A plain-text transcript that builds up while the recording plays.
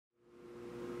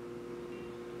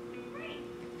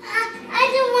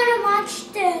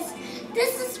watch this.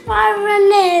 This is fun.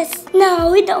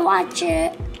 No, we don't watch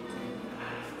it.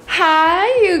 Hi,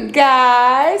 you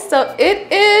guys. So it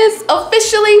is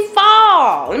officially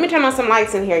fall. Let me turn on some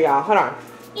lights in here, y'all. Hold on.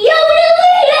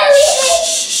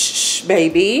 Shh,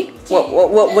 baby. What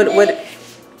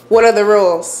are the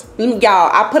rules?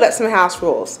 Y'all, I put up some house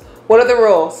rules. What are the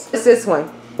rules? What's this one?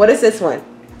 What is this one?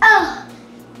 Oh,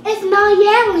 it's no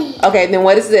yelling. Okay, then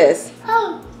what is this?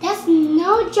 Oh, that's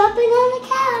no jumping on the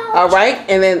couch. All right,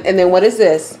 and then what is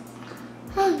this?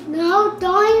 No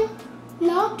doing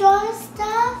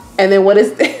stuff. And then what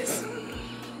is this?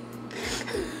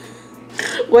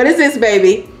 What is this,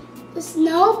 baby? It's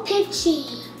no pinching.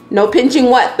 No pinching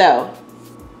what though?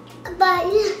 But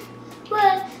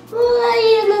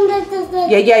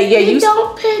Yeah. You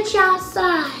don't pinch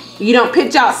outside. You don't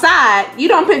pinch outside. You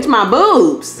don't pinch my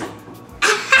boobs.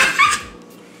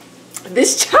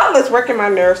 This child is working my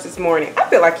nerves this morning. I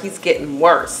feel like he's getting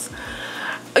worse.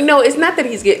 No, it's not that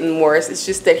he's getting worse. It's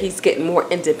just that he's getting more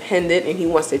independent and he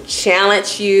wants to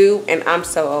challenge you. And I'm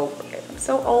so over it. I'm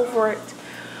so over it.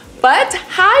 But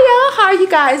hi, y'all. How are you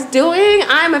guys doing?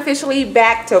 I'm officially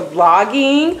back to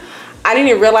vlogging. I didn't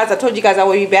even realize I told you guys I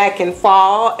would be back in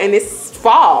fall. And it's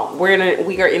fall.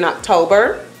 We are in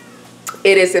October.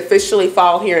 It is officially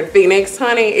fall here in Phoenix,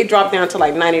 honey. It dropped down to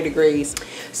like 90 degrees.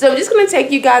 So I'm just gonna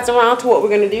take you guys around to what we're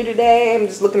gonna do today. I'm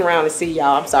just looking around to see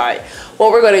y'all, I'm sorry.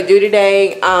 What we're gonna do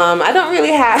today, I don't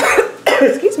really have,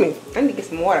 excuse me, I need to get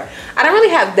some water. I don't really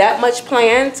have that much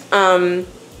planned.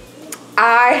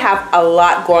 I have a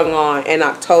lot going on in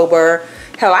October.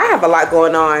 Hell, I have a lot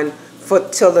going on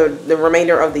till the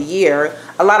remainder of the year.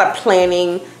 A lot of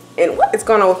planning. And what is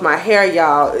going on with my hair,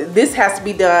 y'all? This has to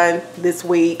be done this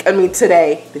week. I mean,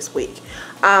 this week.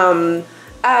 So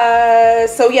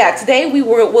yeah, today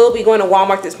we'll be going to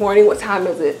Walmart this morning. What time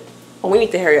is it? Oh, we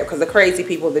need to hurry up because the crazy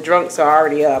people, the drunks are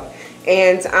already up.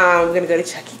 And we're gonna go to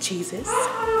Chuck E. Cheese's.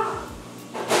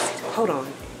 Hold on.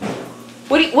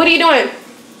 What are you doing?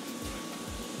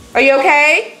 Are you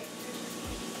okay?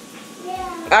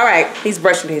 Yeah. All right, he's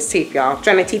brushing his teeth, y'all.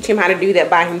 Trying to teach him how to do that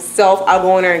by himself. I'll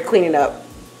go in there and clean it up.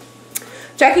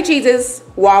 Chuck E. Cheese's,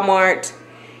 Walmart,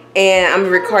 and I'm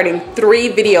recording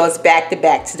 3 videos back to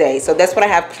back today. So that's what I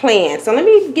have planned. So let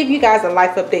me give you guys a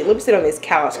life update. Let me sit on this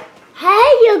couch. Hey,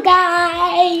 you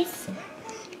guys.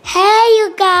 Hey,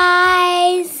 you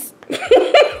guys.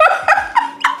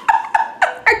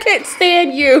 I can't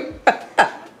stand you.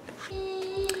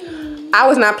 I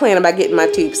was not planning about getting my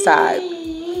tubes tied.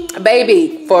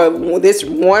 Baby, for this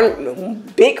one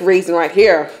big reason right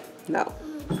here, no.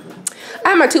 I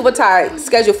have my tube tie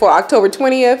scheduled for October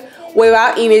 20th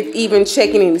without even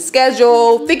checking any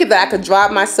schedule, thinking that I could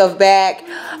drop myself back.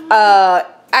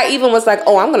 I even was like,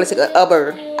 oh, I'm going to take an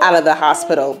Uber out of the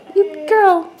hospital.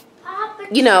 Girl,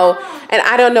 you know, and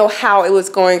I don't know how it was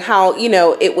going, how, you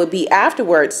know, it would be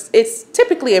afterwards. It's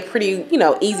typically a pretty, you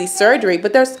know, easy surgery,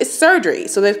 but it's surgery.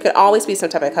 So there could always be some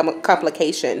type of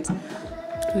complications.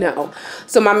 No.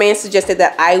 So my man suggested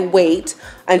that I wait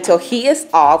until he is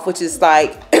off, which is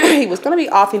like, he was going to be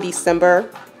off in December,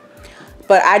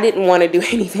 but I didn't want to do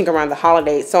anything around the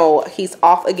holidays. So he's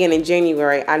off again in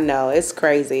January. I know, it's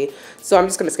crazy. So I'm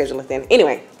just going to schedule it then.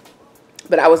 Anyway,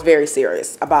 but I was very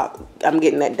serious about I'm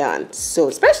getting that done. So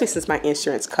especially since my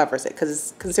insurance covers it because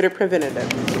it's considered preventative.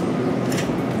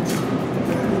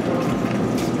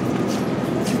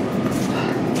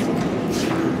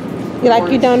 You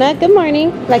like your donut? Good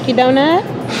morning. Like your donut?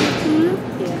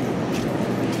 Mm-hmm. Yeah.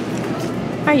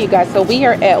 Hi, you guys. So we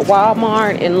are at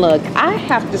Walmart, and look, I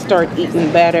have to start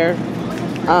eating better.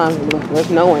 There's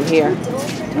no one here.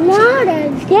 Not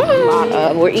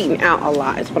again. We're eating out a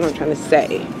lot. Is what I'm trying to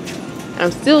say. I'm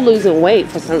still losing weight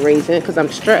for some reason because I'm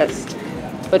stressed,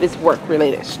 but it's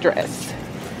work-related stress.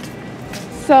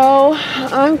 So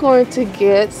I'm going to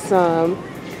get some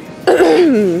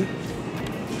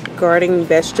garden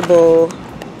vegetable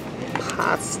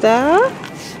pasta.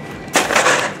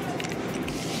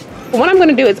 What I'm going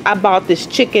to do is I bought this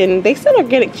chicken. They sell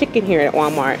organic chicken here at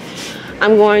Walmart.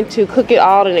 I'm going to cook it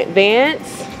all in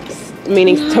advance,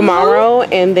 meaning tomorrow,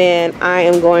 and then I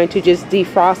am going to just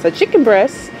defrost a chicken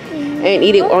breast and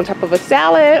eat it on top of a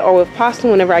salad or with pasta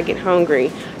whenever I get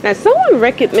hungry. Now, someone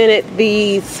recommended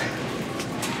these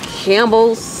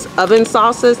Campbell's oven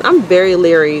sauces. I'm very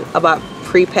leery about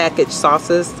prepackaged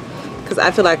sauces because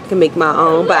I feel like I can make my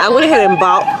own, but I went ahead and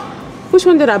bought, which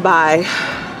one did I buy?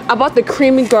 I bought the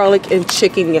creamy garlic and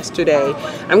chicken yesterday.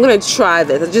 I'm gonna try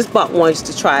this. I just bought one just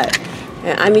to try it.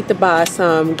 And I need to buy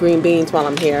some green beans while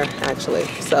I'm here, actually,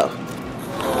 so.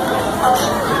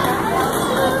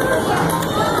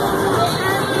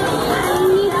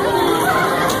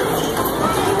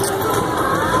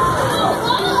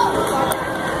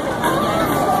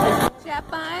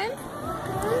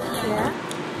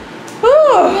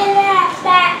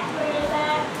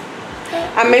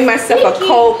 myself a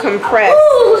cold compress.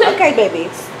 Ooh. Okay, baby.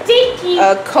 Sticky.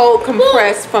 A cold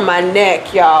compress for my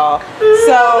neck, y'all.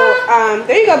 So,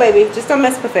 there you go, baby. Just don't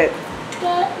mess with it.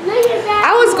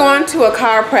 I was going to a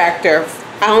chiropractor.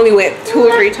 I only went 2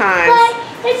 or 3 times.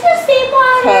 But it's the same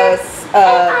water. Because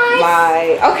of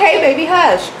my... Okay, baby,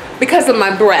 hush. Because of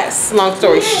my breasts, long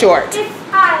story short.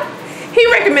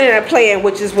 He recommended a plan,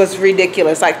 which was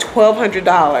ridiculous, like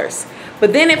 $1,200.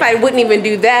 But then if I wouldn't even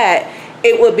do that,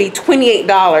 it would be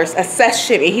 $28 a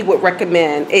session, and he would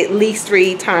recommend at least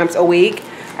 3 times a week.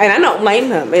 And I don't blame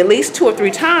him. At least 2 or 3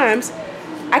 times.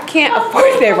 I can't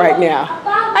afford that right now.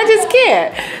 I just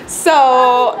can't.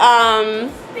 So,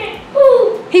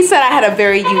 he said I had a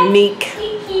very unique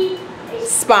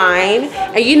spine.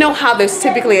 And you know how there's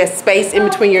typically a space in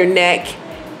between your neck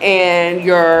and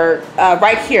your,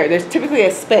 right here, there's typically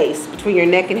a space between your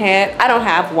neck and head. I don't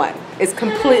have one. It's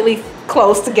completely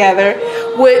close together,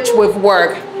 which with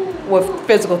work, with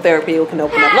physical therapy, we can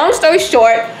open up. Long story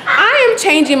short, I am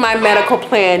changing my medical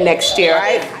plan next year,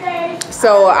 right?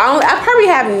 So I probably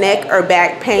have neck or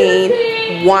back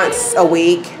pain once a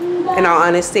week, in all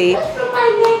honesty.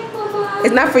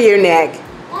 It's not for your neck.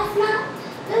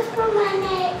 That's for my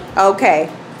neck. Okay.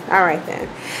 All right then.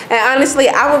 And honestly,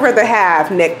 I would rather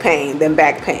have neck pain than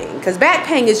back pain, because back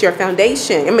pain is your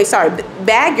foundation. I mean, sorry,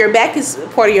 your back is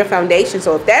part of your foundation.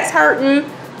 So if that's hurting,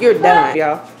 you're done,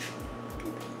 y'all.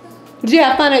 Did you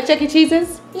have fun at Chuck E.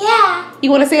 Cheese's? Yeah. You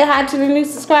want to say hi to the new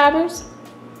subscribers?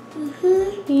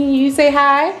 You say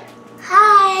hi?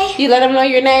 Hi. You let them know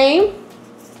your name?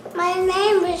 My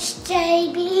name is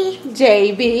JB.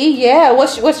 JB, yeah.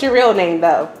 What's your real name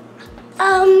though?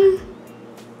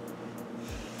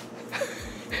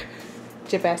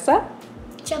 Jabessa?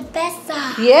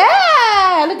 Jabessa.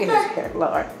 Yeah! Look at his hair,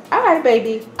 Lord. All right,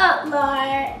 baby. Oh,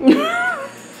 Lord.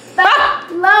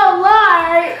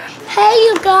 Lord. Hey,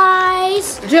 you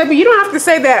guys. Jabby, you don't have to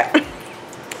say that.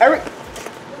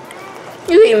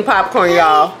 You eating popcorn,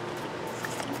 y'all.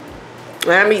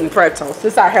 And I'm eating pretzels.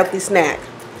 This is our healthy snack.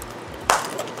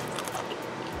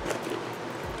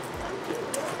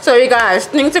 So you guys,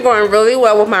 things are going really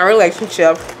well with my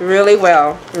relationship. Really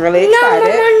well. I'm really excited.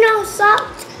 No.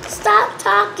 Stop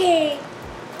talking.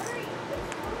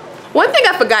 One thing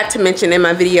I forgot to mention in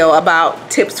my video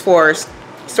about tips for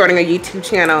starting a YouTube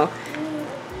channel.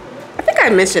 I think I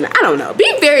mentioned, I don't know.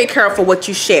 Be very careful what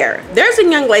you share. There's a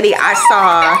young lady, I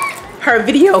saw her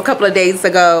video a couple of days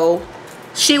ago.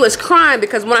 She was crying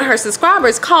because one of her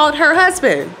subscribers called her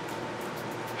husband.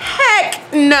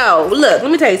 Heck no. Look,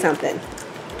 let me tell you something.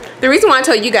 The reason why I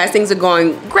tell you guys things are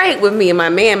going great with me and my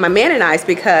man and I is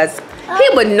because he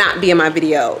would not be in my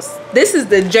videos. This is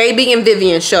the JB and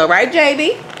Vivian show, right,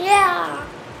 JB? Yeah.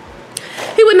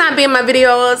 He would not be in my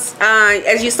videos.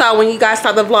 As you saw when you guys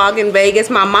saw the vlog in Vegas,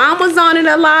 my mom was on it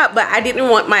a lot, but I didn't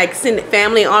want my extended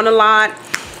family on a lot.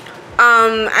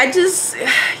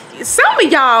 Some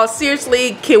of y'all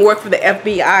seriously can work for the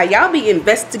FBI. Y'all be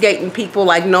investigating people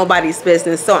like nobody's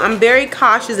business. So I'm very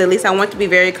cautious. At least I want to be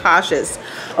very cautious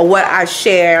of what I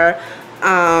share.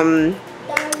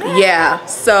 Yeah,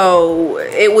 so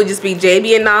it would just be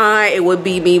JB and I. It would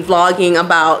be me vlogging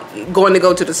about going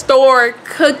to the store,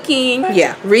 cooking,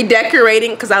 yeah,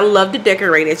 redecorating, because I love to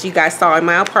decorate, as you guys saw in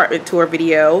my apartment tour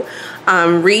video.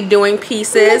 Redoing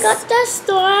pieces. Look at the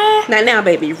store. Not now,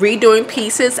 baby. Redoing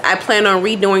pieces. I plan on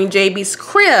redoing JB's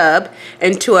crib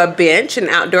into a bench, an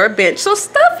outdoor bench. So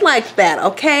stuff like that,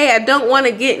 okay? I don't want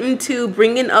to get into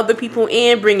bringing other people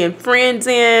in, bringing friends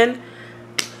in.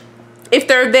 If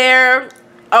they're there,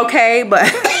 okay, but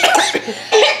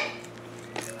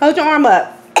hold your arm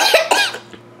up.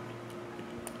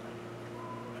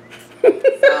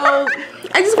 So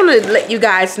I just want to let you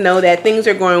guys know that things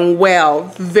are going well,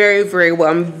 very, very well.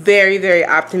 I'm very, very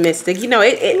optimistic. You know,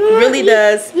 it really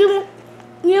does. You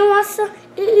want some?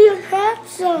 You have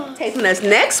some. Taking us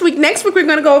next week. Next week we're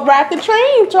gonna go ride the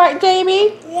trains, right,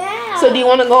 Jamie? Yeah. So do you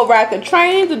want to go ride the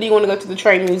trains, or do you want to go to the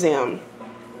train museum?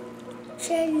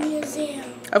 Train museum.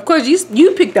 Of course,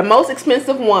 you picked the most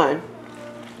expensive one.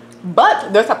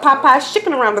 But there's a Popeye's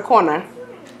chicken around the corner.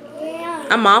 Yeah.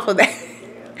 I'm off of that.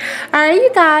 All right,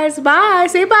 you guys. Bye.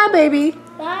 Say bye, baby.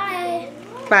 Bye.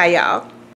 Bye, y'all.